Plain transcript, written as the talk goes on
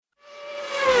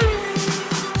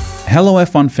Hello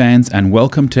F1 fans and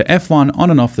welcome to F1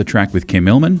 on and off the track with Kim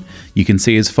Millman. You can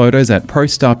see his photos at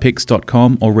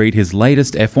prostarpics.com or read his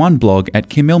latest F1 blog at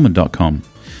kimmillman.com.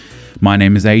 My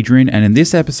name is Adrian and in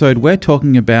this episode we're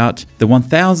talking about the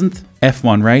 1000th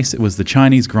F1 race. It was the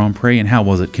Chinese Grand Prix, and how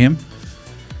was it, Kim?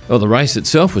 Well, the race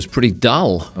itself was pretty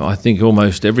dull. I think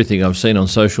almost everything I've seen on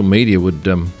social media would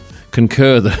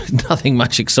concur that nothing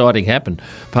much exciting happened,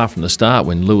 apart from the start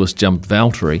when Lewis jumped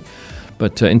Valtteri.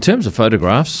 But in terms of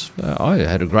photographs, I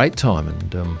had a great time,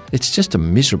 and it's just a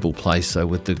miserable place, though,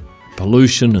 with the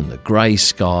pollution and the grey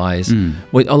skies.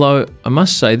 Although, I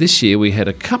must say, this year we had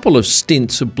a couple of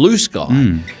stints of blue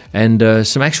sky and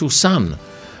some actual sun.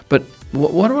 But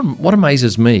what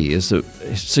amazes me is that,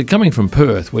 so coming from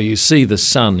Perth, where you see the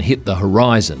sun hit the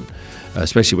horizon,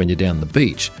 especially when you're down the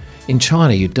beach, in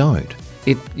China you don't.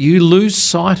 You lose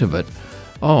sight of it.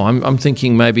 I'm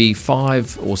thinking maybe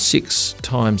 5 or 6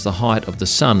 times the height of the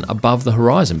sun above the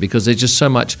horizon, because there's just so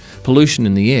much pollution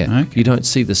in the air. Okay. You don't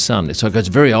see the sun. So it goes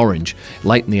very orange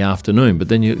late in the afternoon, but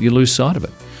then you lose sight of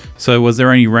it. So was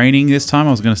there any raining this time?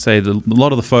 I was going to say a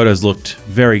lot of the photos looked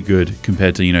very good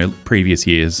compared to, previous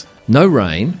years. No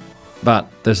rain, but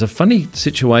there's a funny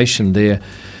situation there.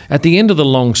 At the end of the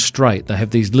long straight, they have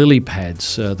these lily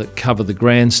pads that cover the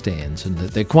grandstands, and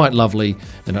they're quite lovely,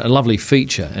 and a lovely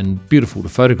feature and beautiful to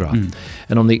photograph.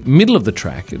 And on the middle of the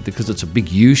track, because it's a big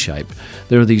U shape,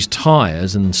 there are these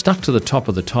tyres, and stuck to the top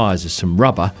of the tyres is some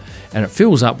rubber, and it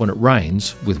fills up when it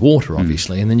rains with water,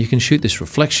 obviously, and then you can shoot this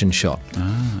reflection shot.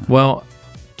 Well,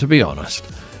 to be honest,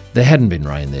 there hadn't been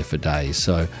rain there for days,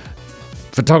 so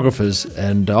photographers,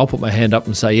 and I'll put my hand up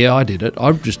and say, yeah, I did it.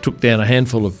 I just took down a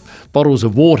handful of bottles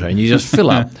of water, and you just fill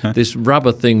up this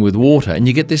rubber thing with water, and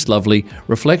you get this lovely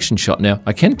reflection shot. Now,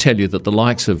 I can tell you that the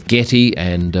likes of Getty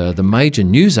and the major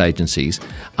news agencies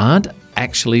aren't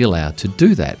actually allowed to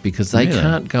do that, because they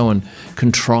can't go and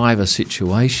contrive a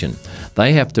situation.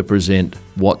 They have to present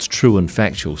what's true and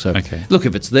factual. So, look,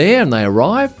 if it's there and they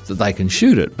arrive, they can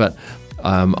shoot it, but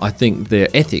I think their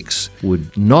ethics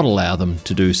would not allow them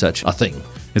to do such a thing.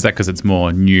 Is that because it's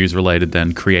more news-related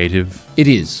than creative? It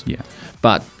is. Yeah.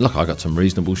 But, look, I got some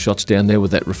reasonable shots down there with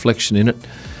that reflection in it.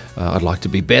 I'd like to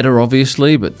be better,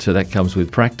 obviously, but that comes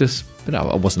with practice. But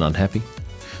I wasn't unhappy.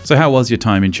 So how was your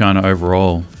time in China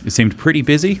overall? It seemed pretty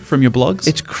busy from your blogs?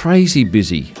 It's crazy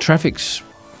busy. Traffic's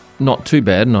not too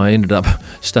bad, and I ended up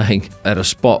staying at a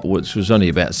spot which was only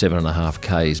about 7.5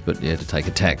 k's, but you had to take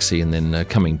a taxi, and then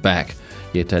coming back,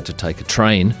 you had to take a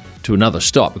train to another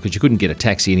stop, because you couldn't get a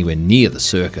taxi anywhere near the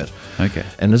circuit. Okay.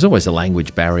 And there's always a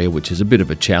language barrier, which is a bit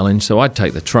of a challenge. So I'd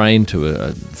take the train to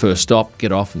a first stop,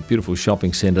 get off in a beautiful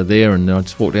shopping centre there, and I'd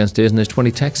just walk downstairs and there's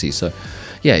 20 taxis. So,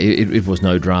 yeah, it was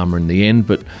no drama in the end.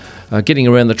 But getting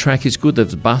around the track is good.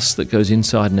 There's a bus that goes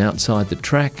inside and outside the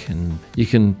track, and you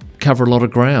can cover a lot of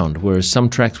ground, whereas some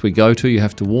tracks we go to, you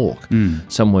have to walk.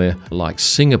 Somewhere like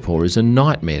Singapore is a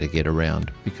nightmare to get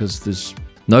around, because there's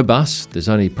no bus. There's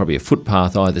only probably a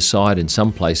footpath either side in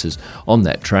some places on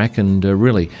that track, and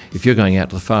really, if you're going out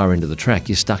to the far end of the track,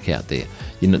 you're stuck out there.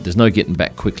 There's no getting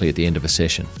back quickly at the end of a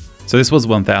session. So this was the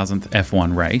 1000th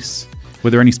F1 race. Were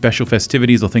there any special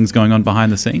festivities or things going on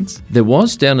behind the scenes? There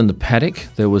was. Down in the paddock,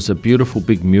 there was a beautiful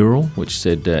big mural which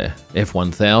said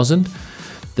F1000.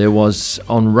 There was,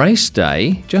 on race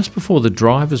day, just before the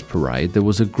drivers' parade, there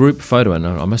was a group photo, and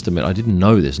I must admit I didn't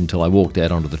know this until I walked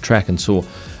out onto the track and saw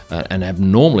an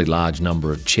abnormally large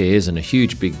number of chairs and a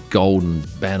huge big golden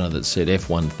banner that said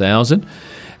F1000.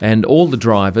 And all the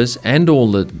drivers and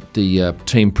all the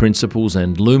team principals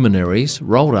and luminaries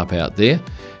rolled up out there,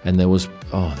 and there would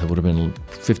have been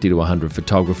 50 to 100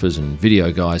 photographers and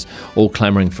video guys all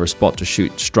clamouring for a spot to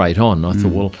shoot straight on. And I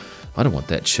thought, well, I don't want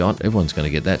that shot. Everyone's going to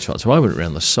get that shot. So I went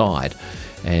around the side,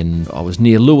 and I was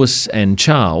near Lewis and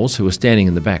Charles, who were standing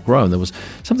in the back row. And there was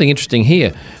something interesting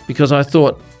here, because I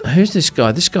thought, who's this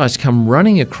guy? This guy's come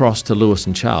running across to Lewis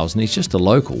and Charles, and he's just a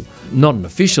local, not an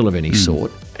official of any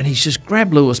sort. And he's just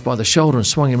grabbed Lewis by the shoulder and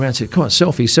swung him around and said, come on,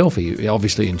 selfie, selfie,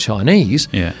 obviously in Chinese.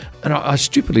 Yeah. And I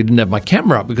stupidly didn't have my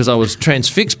camera up, because I was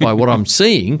transfixed by what I'm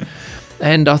seeing.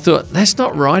 And I thought, that's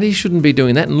not right, he shouldn't be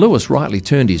doing that. And Lewis rightly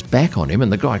turned his back on him,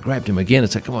 and the guy grabbed him again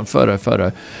and said, come on,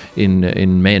 photo,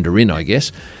 in Mandarin, I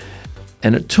guess.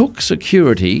 And it took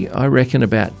security, I reckon,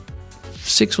 about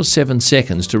 6 or 7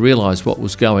 seconds to realise what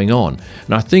was going on.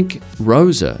 And I think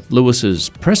Rosa, Lewis's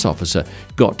press officer,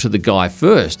 got to the guy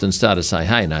first and started saying,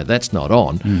 hey, no, that's not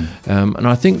on. And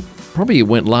I think probably it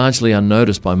went largely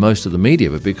unnoticed by most of the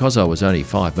media, but because I was only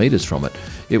 5 metres from it,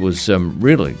 it was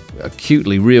really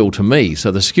acutely real to me.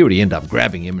 So the security ended up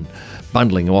grabbing him and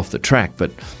bundling him off the track.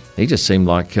 But He just seemed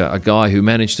like a guy who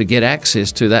managed to get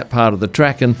access to that part of the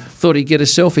track and thought he'd get a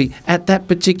selfie at that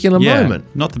particular moment.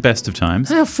 Not the best of times.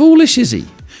 How foolish is he?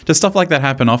 Does stuff like that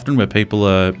happen often where people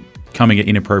are coming at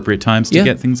inappropriate times to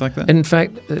get things like that? In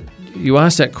fact, you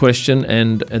asked that question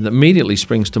and immediately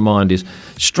springs to mind is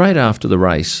straight after the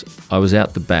race, I was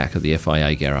out the back of the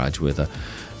FIA garage where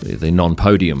the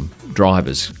non-podium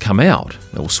drivers come out,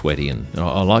 all sweaty, and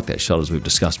I like that shot as we've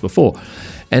discussed before.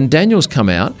 And Daniel's come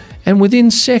out, and within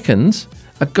seconds,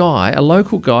 a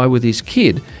local guy with his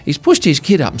kid, he's pushed his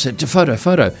kid up and said,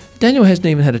 photo. Daniel hasn't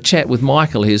even had a chat with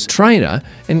Michael, his trainer,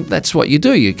 and that's what you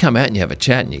do. You come out and you have a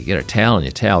chat and you get a towel and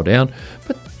you towel down.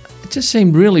 But it just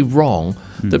seemed really wrong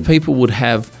that people would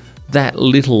have that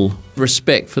little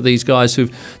respect for these guys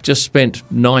who've just spent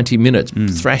 90 minutes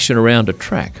thrashing around a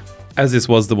track. As this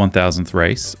was the 1000th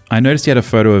race, I noticed you had a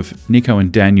photo of Nico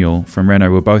and Daniel from Renault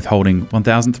who were both holding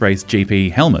 1000th race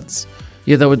GP helmets.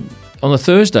 Yeah, they were. On the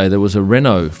Thursday, there was a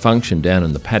Renault function down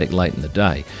in the paddock late in the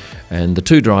day, and the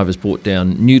two drivers brought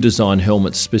down new design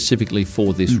helmets specifically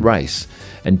for this race.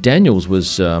 And Daniel's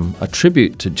was a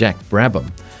tribute to Jack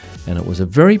Brabham, and it was a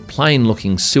very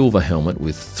plain-looking silver helmet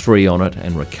with 3 on it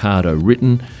and Ricardo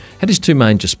written. Had his two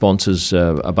major sponsors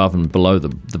above and below the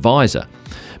visor,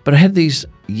 but it had these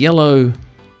yellow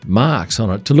marks on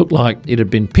it to look like it had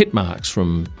been pit marks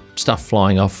from stuff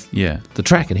flying off the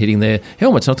track and hitting their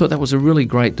helmets. And I thought that was a really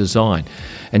great design.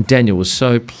 And Daniel was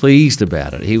so pleased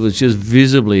about it. He was just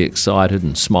visibly excited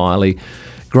and smiley.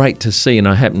 Great to see. And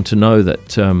I happen to know that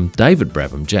David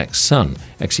Brabham, Jack's son,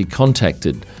 actually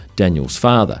contacted Daniel's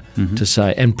father to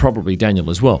say, and probably Daniel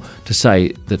as well, to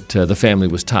say that the family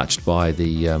was touched by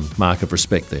the mark of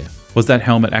respect there. Was that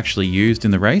helmet actually used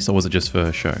in the race, or was it just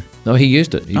for show? No, he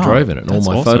used it. He drove in it. And all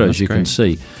my awesome. photos That's you great. can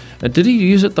see. Did he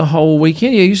use it the whole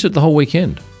weekend? Yeah, he used it the whole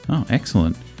weekend. Oh,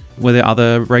 excellent. Were there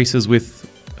other races with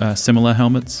similar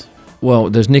helmets? Well,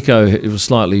 there's Nico. It was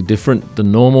slightly different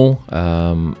than normal.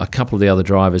 A couple of the other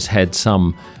drivers had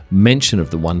some mention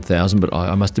of the 1000, but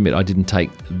I must admit I didn't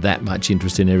take that much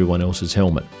interest in everyone else's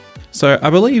helmet. So I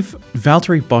believe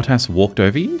Valtteri Bottas walked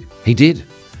over you? He did.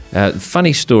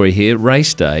 Funny story here,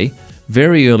 race day,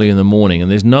 very early in the morning,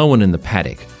 and there's no one in the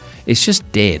paddock. It's just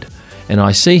dead. And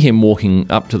I see him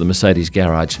walking up to the Mercedes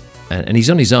garage, and he's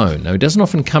on his own. Now, he doesn't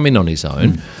often come in on his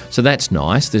own, so that's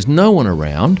nice. There's no one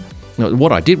around.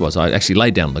 What I did was I actually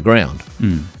laid down on the ground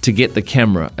to get the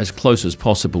camera as close as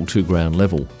possible to ground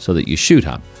level so that you shoot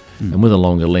up. And with a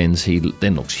longer lens, he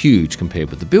then looks huge compared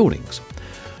with the buildings.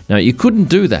 Now, you couldn't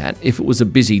do that if it was a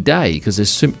busy day because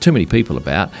there's too many people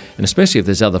about, and especially if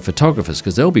there's other photographers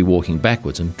because they'll be walking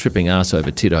backwards and tripping arse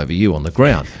over tit over you on the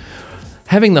ground.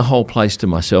 Having the whole place to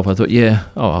myself, I thought,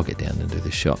 I'll get down and do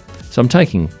this shot. So I'm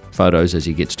taking photos as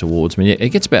he gets towards me. It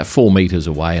gets about 4 metres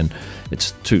away and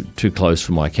it's too close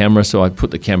for my camera, so I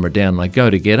put the camera down and I go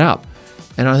to get up.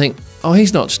 And I think,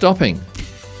 he's not stopping.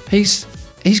 He's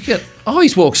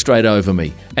walked straight over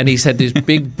me and he's had this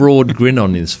big, broad grin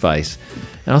on his face.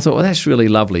 And I thought, well, that's really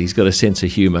lovely. He's got a sense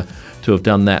of humour to have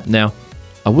done that. Now,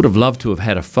 I would have loved to have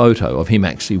had a photo of him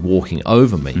actually walking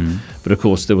over me, but of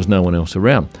course there was no one else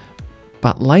around.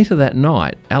 But later that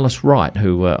night, Alice Wright,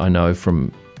 who I know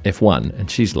from F1, and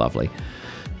she's lovely,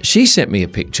 she sent me a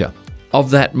picture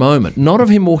of that moment, not of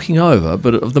him walking over,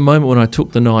 but of the moment when I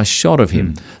took the nice shot of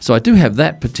him. So I do have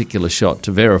that particular shot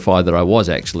to verify that I was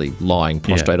actually lying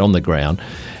prostrate on the ground.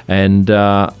 And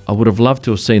I would have loved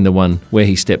to have seen the one where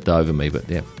he stepped over me, but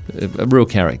a real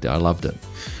character. I loved it.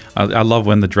 I love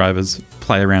when the drivers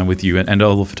play around with you and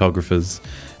all the photographers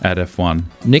at F1.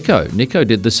 Nico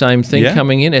did the same thing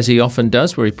coming in, as he often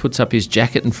does, where he puts up his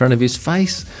jacket in front of his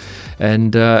face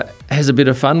and has a bit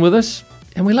of fun with us.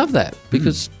 And we love that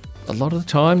because a lot of the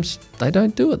times they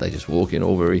don't do it. They just walk in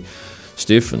all very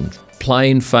stiff and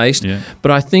plain-faced. Yeah.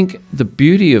 But I think the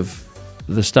beauty of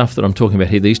the stuff that I'm talking about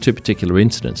here, these two particular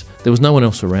incidents, there was no one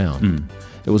else around.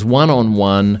 It was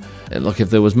one-on-one. Look,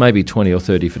 if there was maybe 20 or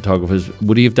 30 photographers,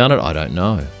 would he have done it? I don't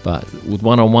know. But with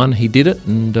one-on-one, he did it.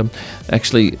 And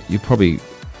actually, you probably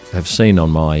have seen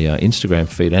on my Instagram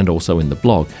feed and also in the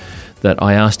blog that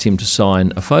I asked him to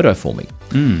sign a photo for me.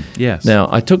 Yes. Now,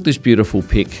 I took this beautiful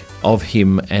pic of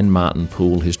him and Martin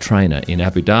Poole, his trainer, in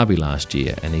Abu Dhabi last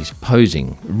year, and he's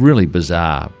posing really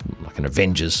bizarre, like an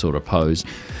Avengers sort of pose.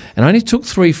 And I only took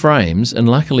 3 frames, and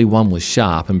luckily one was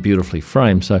sharp and beautifully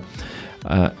framed. So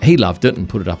He loved it and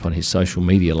put it up on his social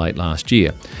media late last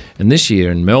year. And this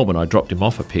year in Melbourne, I dropped him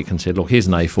off a pic and said, look, here's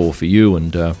an A4 for you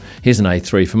and here's an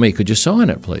A3 for me. Could you sign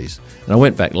it, please? And I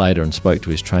went back later and spoke to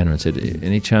his trainer and said,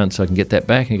 any chance I can get that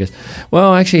back? And he goes,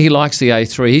 well, actually, he likes the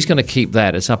A3. He's going to keep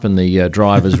that. It's up in the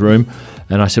driver's room.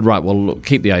 And I said, right, well, look,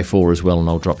 keep the A4 as well and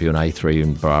I'll drop you an A3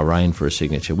 in Bahrain for a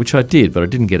signature, which I did, but I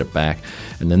didn't get it back.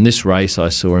 And then this race, I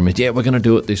saw him, yeah, we're going to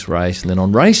do it this race. And then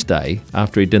on race day,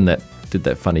 after he did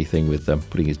that funny thing with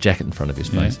putting his jacket in front of his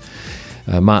face,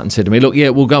 Martin said to me, look, yeah,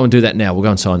 we'll go and do that now. We'll go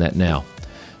and sign that now.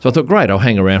 So I thought, great, I'll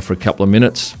hang around for a couple of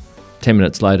minutes. 10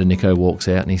 minutes later, Nico walks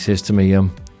out and he says to me,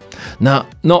 no,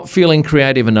 not feeling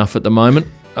creative enough at the moment.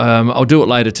 I'll do it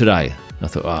later today. I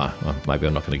thought, well, maybe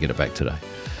I'm not going to get it back today.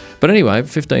 But anyway,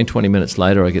 15, 20 minutes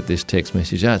later, I get this text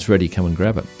message, it's ready, come and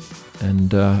grab it.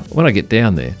 And when I get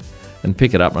down there and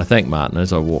pick it up, and I thank Martin,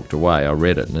 as I walked away, I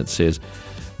read it, and it says,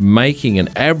 making an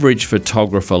average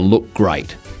photographer look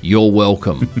great. You're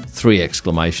welcome. 3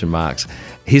 exclamation marks.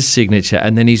 His signature,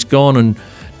 and then he's gone and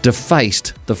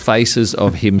defaced the faces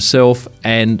of himself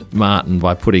and Martin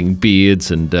by putting beards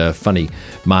and funny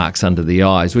marks under the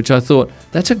eyes, which I thought,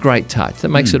 that's a great touch. That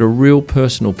makes it a real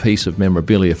personal piece of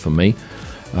memorabilia for me.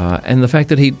 And the fact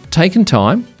that he'd taken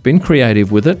time, been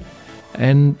creative with it,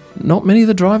 and not many of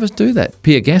the drivers do that.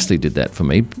 Pierre Gasly did that for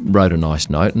me, wrote a nice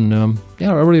note, and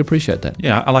I really appreciate that.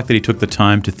 Yeah, I like that he took the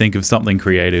time to think of something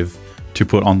creative to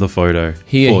put on the photo.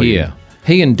 Here.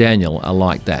 He and Daniel are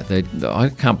like that. I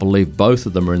can't believe both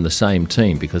of them are in the same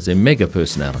team because they're mega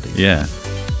personalities. Yeah.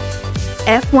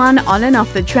 F1 On and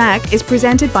Off the Track is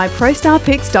presented by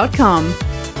ProStarPics.com.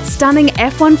 Stunning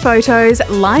F1 photos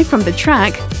live from the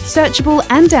track, searchable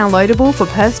and downloadable for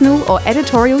personal or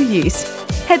editorial use.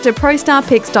 Head to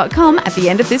ProStarPics.com at the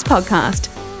end of this podcast.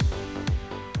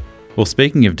 Well,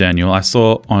 speaking of Daniel, I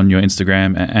saw on your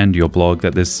Instagram and your blog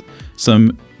that there's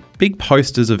some big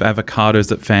posters of avocados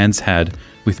that fans had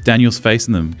with Daniel's face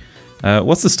in them.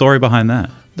 What's the story behind that?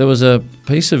 There was a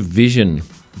piece of vision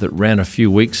that ran a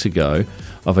few weeks ago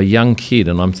of a young kid,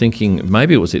 and I'm thinking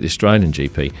maybe it was at the Australian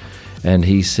GP, and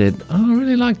he said, I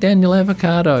really like Daniel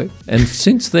Avocado. And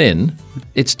since then,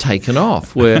 it's taken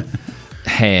off, where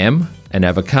ham and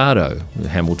avocado,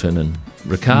 Hamilton and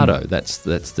Ricardo, that's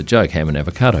the joke, ham and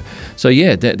avocado. So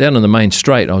yeah, down on the main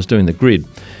straight, I was doing the grid,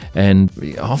 and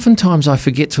oftentimes I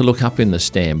forget to look up in the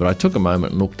stand, but I took a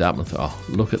moment and looked up and thought, oh,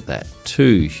 look at that.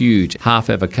 2 huge half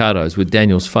avocados with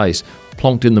Daniel's face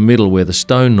plonked in the middle where the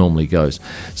stone normally goes.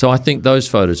 So I think those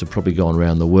photos have probably gone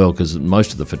around the world because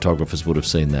most of the photographers would have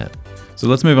seen that. So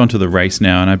let's move on to the race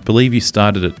now, and I believe you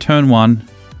started at turn 1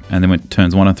 and then went to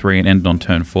turns 1 and 3 and ended on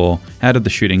turn 4. How did the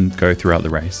shooting go throughout the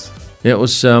race? Yeah, it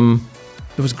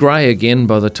was grey again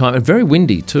by the time, and very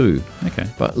windy too. Okay.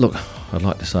 But look, I'd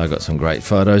like to say I got some great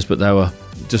photos, but they were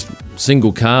just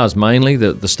single cars mainly.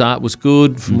 The start was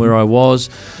good from where I was,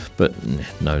 but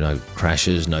no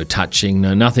crashes, no touching,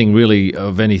 nothing really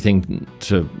of anything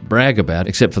to brag about,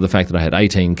 except for the fact that I had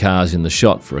 18 cars in the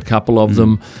shot for a couple of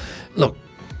them. Look,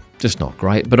 just not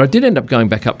great. But I did end up going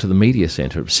back up to the media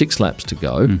centre, 6 laps to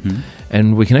go,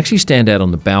 and we can actually stand out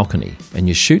on the balcony and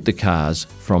you shoot the cars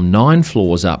from 9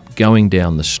 floors up going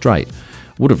down the straight.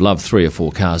 Would have loved 3 or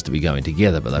 4 cars to be going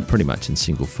together, but they're pretty much in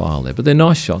single file there. But they're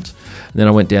nice shots. And then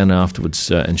I went down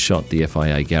afterwards and shot the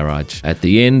FIA garage at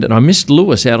the end, and I missed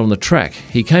Lewis out on the track.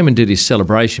 He came and did his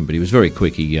celebration, but he was very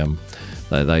quick.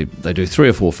 They do 3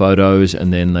 or 4 photos,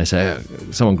 and then they say,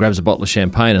 someone grabs a bottle of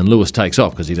champagne, and Lewis takes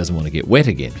off because he doesn't want to get wet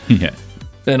again. Yeah.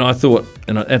 And I thought,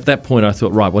 at that point I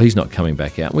thought, right, well, he's not coming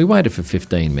back out. And we waited for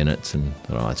 15 minutes, and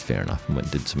thought, oh, that's fair enough, and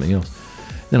went and did something else.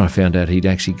 Then I found out he'd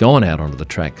actually gone out onto the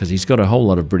track because he's got a whole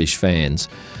lot of British fans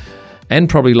and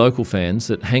probably local fans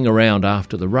that hang around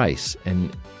after the race.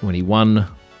 And when he won,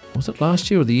 was it last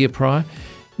year or the year prior?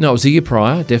 No, it was the year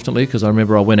prior, definitely, because I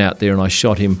remember I went out there and I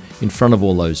shot him in front of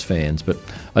all those fans. But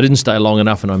I didn't stay long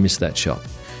enough and I missed that shot.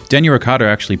 Daniel Ricciardo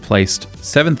actually placed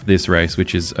 7th this race,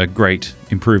 which is a great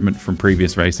improvement from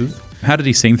previous races. How did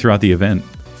he seem throughout the event?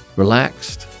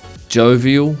 Relaxed,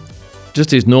 jovial, just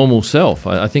his normal self.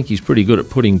 I think he's pretty good at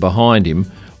putting behind him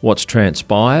what's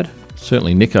transpired.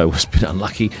 Certainly Nico was a bit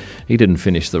unlucky. He didn't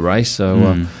finish the race.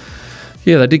 So,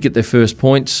 yeah, they did get their first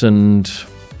points, and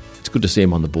it's good to see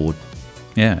him on the board.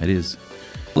 Yeah, it is.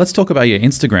 Let's talk about your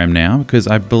Instagram now, because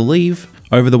I believe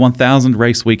over the 1,000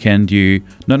 race weekend, you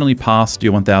not only passed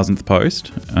your 1,000th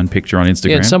post and picture on Instagram.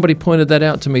 Yeah, and somebody pointed that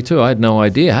out to me too. I had no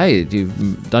idea. Hey,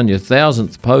 you've done your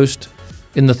 1,000th post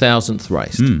in the 1,000th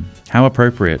race. How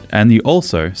appropriate. And you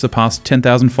also surpassed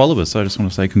 10,000 followers. So I just want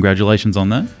to say congratulations on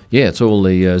that. Yeah, it's all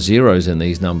the zeros in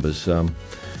these numbers.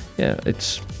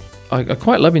 I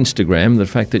quite love Instagram, the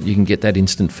fact that you can get that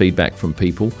instant feedback from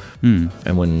people.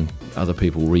 And when other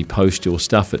people repost your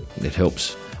stuff, it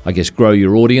helps, I guess, grow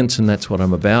your audience, and that's what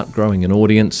I'm about, growing an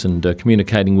audience and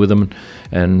communicating with them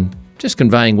and just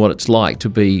conveying what it's like to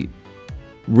be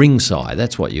ringside.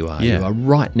 That's what you are. Yeah. You are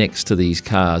right next to these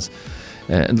cars.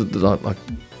 I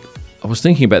was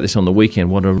thinking about this on the weekend,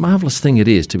 what a marvellous thing it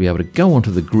is to be able to go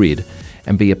onto the grid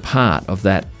and be a part of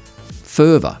that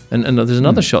fervour. And there's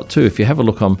another shot too. If you have a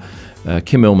look on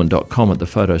kimillman.com at the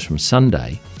photos from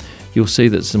Sunday, you'll see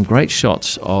that some great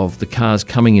shots of the cars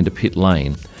coming into pit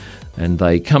lane, and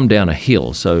they come down a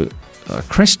hill. So a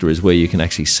crester is where you can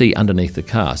actually see underneath the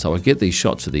car. So I get these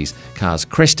shots of these cars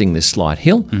cresting this slight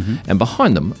hill, and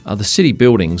behind them are the city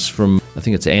buildings from, I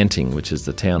think it's Anting, which is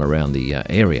the town around the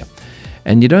area.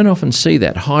 And you don't often see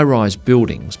that, high-rise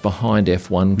buildings behind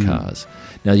F1 cars.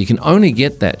 Now, you can only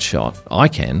get that shot, I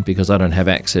can, because I don't have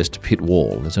access to pit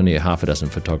wall. There's only a half a dozen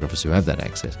photographers who have that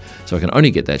access. So I can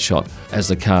only get that shot as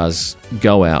the cars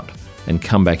go out and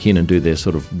come back in and do their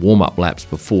sort of warm-up laps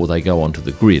before they go onto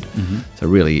the grid. So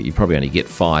really, you probably only get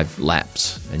 5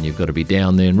 laps, and you've got to be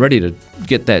down there and ready to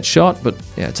get that shot, but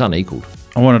yeah, it's unequalled.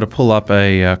 I wanted to pull up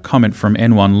a comment from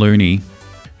N1 Looney,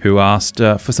 who asked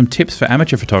for some tips for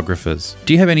amateur photographers.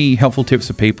 Do you have any helpful tips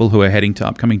for people who are heading to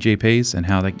upcoming GPs and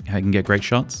how they can get great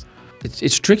shots?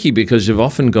 It's tricky because you've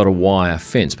often got a wire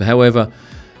fence, but however,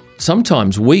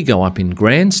 sometimes we go up in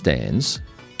grandstands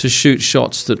to shoot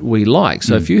shots that we like.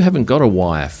 So if you haven't got a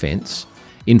wire fence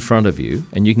in front of you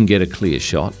and you can get a clear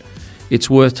shot, it's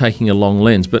worth taking a long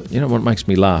lens. But you know what makes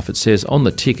me laugh? It says on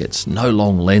the tickets, no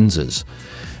long lenses,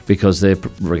 because they're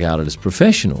regarded as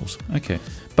professionals. Okay.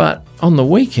 But on the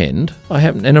weekend,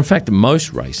 and in fact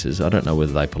most races, I don't know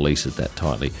whether they police it that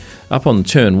tightly, up on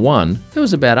turn 1, there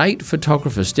was about 8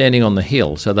 photographers standing on the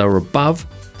hill. So they were above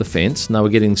the fence and they were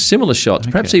getting similar shots,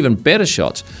 perhaps even better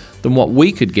shots than what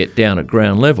we could get down at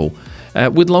ground level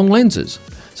with long lenses.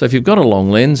 So if you've got a long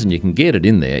lens and you can get it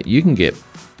in there, you can get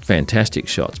fantastic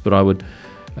shots. But I would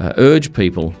urge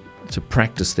people to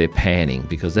practice their panning,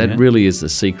 because that really is the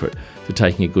secret to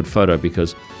taking a good photo,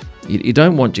 because you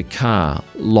don't want your car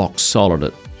locked solid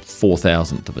at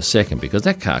 4,000th of a second, because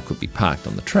that car could be parked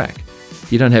on the track.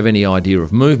 You don't have any idea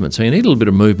of movement, so you need a little bit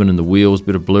of movement in the wheels, a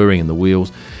bit of blurring in the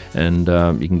wheels, and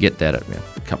you can get that at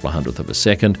a couple of hundredth of a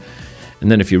second. And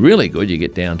then if you're really good, you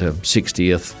get down to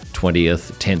 60th,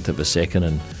 20th, 10th of a second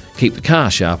and keep the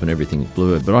car sharp and everything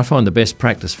blurred. But I find the best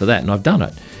practice for that, and I've done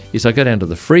it, is I go down to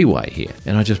the freeway here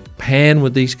and I just pan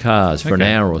with these cars for an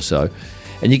hour or so,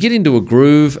 and you get into a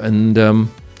groove, and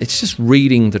it's just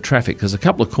reading the traffic. Because a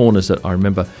couple of corners that I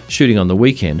remember shooting on the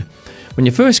weekend, when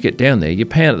you first get down there, you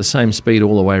pan at the same speed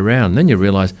all the way around, and then you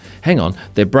realise, hang on,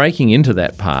 they're braking into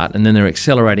that part and then they're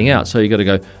accelerating out. So you've got to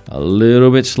go a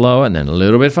little bit slower and then a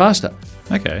little bit faster.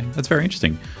 Okay, that's very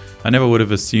interesting. I never would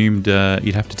have assumed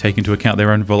you'd have to take into account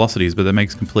their own velocities, but that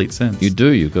makes complete sense. You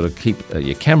do. You've got to keep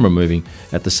your camera moving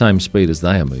at the same speed as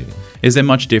they are moving. Is there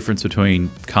much difference between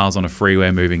cars on a freeway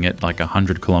moving at like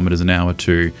 100 kilometres an hour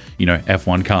to,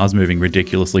 F1 cars moving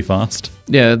ridiculously fast?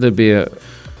 Yeah, there'd be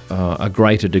a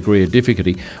greater degree of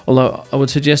difficulty. Although I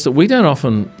would suggest that we don't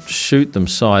often shoot them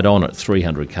side on at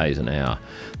 300 k's an hour.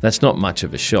 That's not much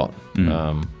of a shot.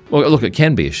 Well, look, it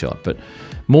can be a shot, but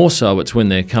more so it's when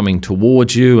they're coming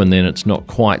towards you, and then it's not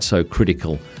quite so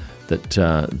critical that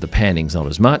the panning's not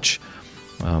as much.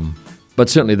 But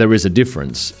certainly there is a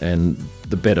difference, and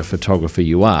the better photographer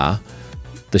you are,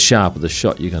 the sharper the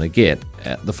shot you're going to get,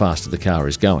 the faster the car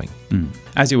is going.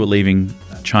 As you were leaving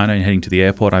China and heading to the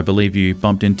airport, I believe you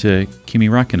bumped into Kimi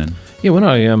Räikkönen. Yeah, when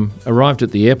I arrived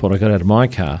at the airport, I got out of my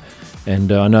car,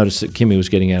 and I noticed that Kimi was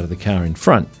getting out of the car in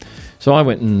front. So I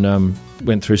went and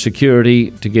went through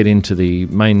security to get into the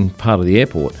main part of the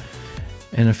airport.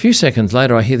 And a few seconds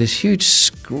later, I hear this huge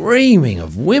screaming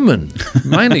of women.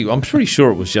 Mainly, I'm pretty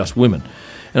sure it was just women.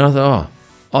 And I thought,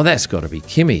 oh, that's got to be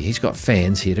Kimi. He's got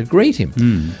fans here to greet him.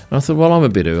 And I thought, well, I'm a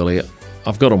bit early.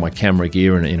 I've got all my camera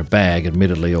gear in a bag,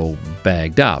 admittedly all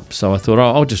bagged up. So I thought,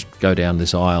 I'll just go down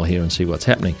this aisle here and see what's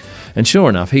happening. And sure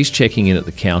enough, he's checking in at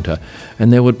the counter,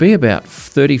 and there would be about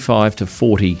 35 to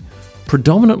 40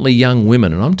 predominantly young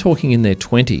women, and I'm talking in their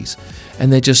 20s,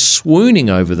 and they're just swooning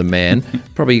over the man,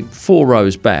 probably 4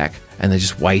 rows back, and they're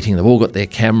just waiting. They've all got their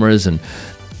cameras, and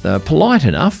they're polite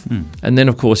enough. And then,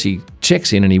 of course, he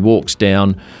checks in and he walks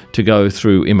down to go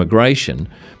through immigration.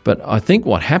 But I think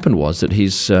what happened was that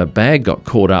his bag got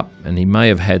caught up, and he may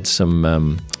have had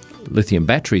some lithium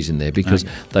batteries in there, because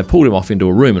they pulled him off into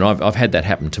a room. And I've had that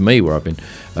happen to me, where I've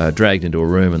been dragged into a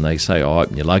room and they say,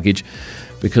 open your luggage.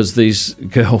 because these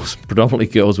girls, predominantly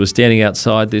girls, were standing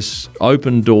outside this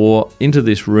open door into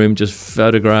this room just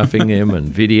photographing him and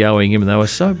videoing him, and they were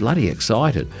so bloody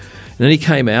excited. And then he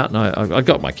came out, and I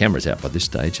got my cameras out by this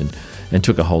stage and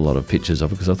took a whole lot of pictures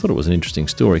of it because I thought it was an interesting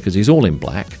story because he's all in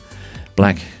black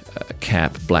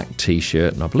cap, black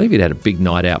T-shirt, and I believe he'd had a big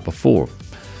night out before.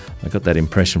 I got that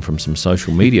impression from some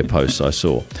social media posts I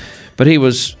saw. But he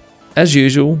was, as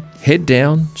usual, head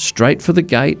down, straight for the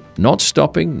gate, not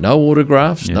stopping, no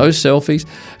autographs, no selfies,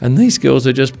 and these girls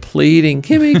are just pleading,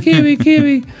 Kimmy, Kimmy,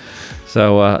 Kimmy.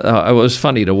 So it was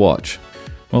funny to watch.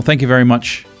 Well, thank you very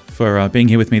much for being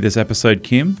here with me this episode,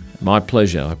 Kim. My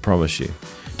pleasure, I promise you.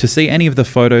 To see any of the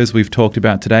photos we've talked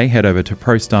about today, head over to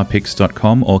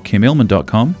prostarpics.com or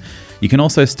kimillman.com. You can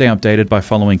also stay updated by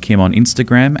following Kim on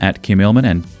Instagram at Kim Illman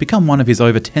and become one of his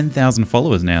over 10,000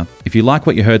 followers now. If you like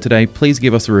what you heard today, please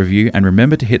give us a review and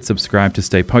remember to hit subscribe to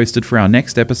stay posted for our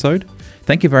next episode.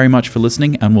 Thank you very much for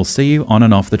listening, and we'll see you on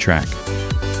and off the track.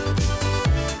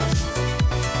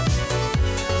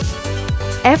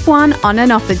 F1 On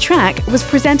and Off the Track was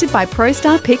presented by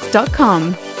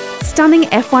prostarpics.com. Stunning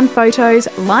F1 photos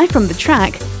live from the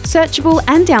track, searchable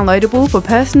and downloadable for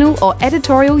personal or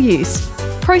editorial use.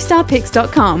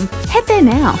 prostarpics.com. Head there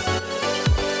now.